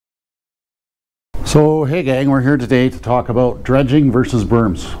So hey gang, we're here today to talk about dredging versus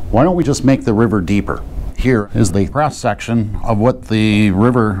berms. Why don't we just make the river deeper? Here is the cross section of what the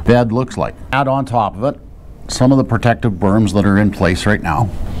river bed looks like. Add on top of it some of the protective berms that are in place right now.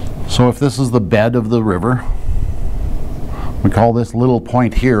 So if this is the bed of the river, we call this little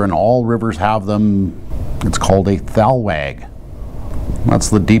point here, and all rivers have them, it's called a thalweg. That's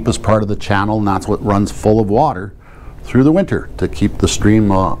the deepest part of the channel, and that's what runs full of water through the winter to keep the stream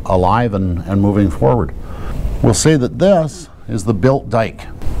alive and moving forward. We'll say that this is the built dike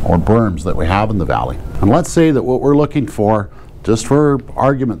or berms that we have in the valley. And let's say that what we're looking for, just for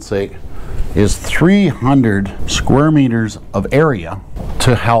argument's sake, is 300 square meters of area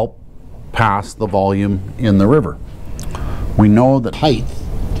to help pass the volume in the river. We know that height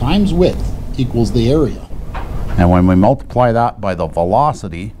times width equals the area. And when we multiply that by the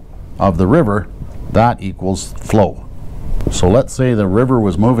velocity of the river, that equals flow. So let's say the river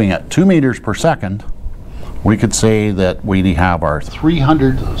was moving at 2 meters per second. We could say that we have our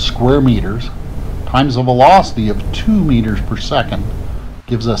 300 square meters times the velocity of 2 meters per second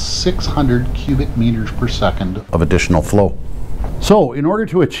gives us 600 cubic meters per second of additional flow. So in order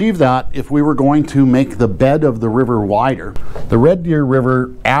to achieve that, if we were going to make the bed of the river wider, the Red Deer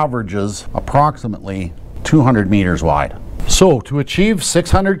River averages approximately 200 meters wide. So to achieve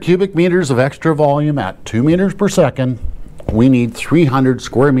 600 cubic meters of extra volume at 2 meters per second, we need 300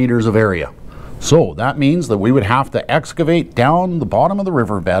 square meters of area. So that means that we would have to excavate down the bottom of the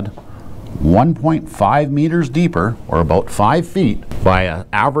riverbed 1.5 meters deeper, or about 5 feet, by an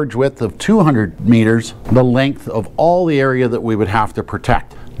average width of 200 meters, the length of all the area that we would have to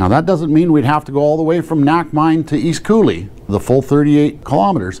protect. Now that doesn't mean we'd have to go all the way from Knack Mine to East Cooley, the full 38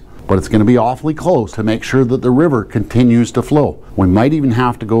 kilometers, but it's going to be awfully close to make sure that the river continues to flow. We might even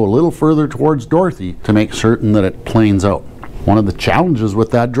have to go a little further towards Dorothy to make certain that it planes out. One of the challenges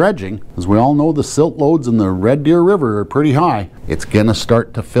with that dredging, as we all know, the silt loads in the Red Deer River are pretty high. It's going to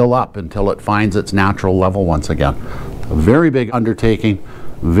start to fill up until it finds its natural level once again. A very big undertaking,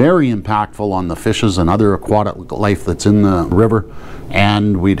 very impactful on the fishes and other aquatic life that's in the river,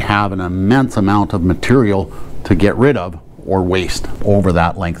 and we'd have an immense amount of material to get rid of or waste over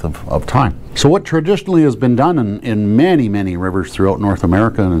that length of time. So what traditionally has been done in many rivers throughout North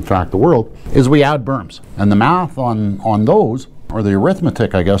America, and in fact the world, is we add berms. And the math on those, or the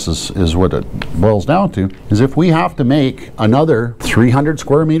arithmetic I guess is what it boils down to, is if we have to make another 300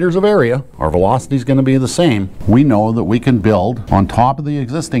 square meters of area, our velocity is going to be the same, we know that we can build on top of the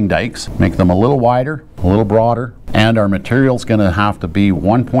existing dikes, make them a little wider, a little broader, and our material is going to have to be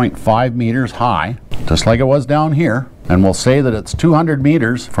 1.5 meters high, just like it was down here. And we'll say that it's 200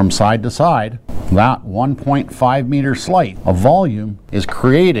 meters from side to side. That 1.5 meter slice of volume is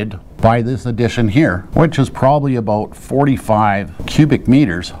created by this addition here, which is probably about 45 cubic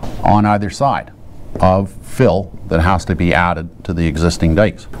meters on either side of fill that has to be added to the existing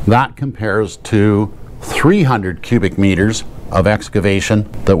dikes. That compares to 300 cubic meters of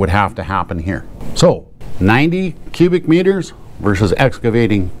excavation that would have to happen here. So 90 cubic meters versus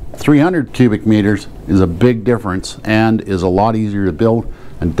excavating 300 cubic meters is a big difference and is a lot easier to build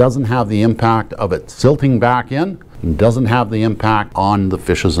and doesn't have the impact of it silting back in and doesn't have the impact on the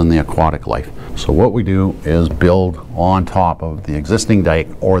fishes and the aquatic life. So what we do is build on top of the existing dike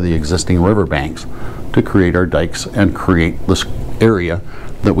or the existing river banks to create our dikes and create this area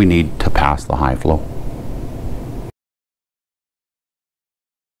that we need to pass the high flow.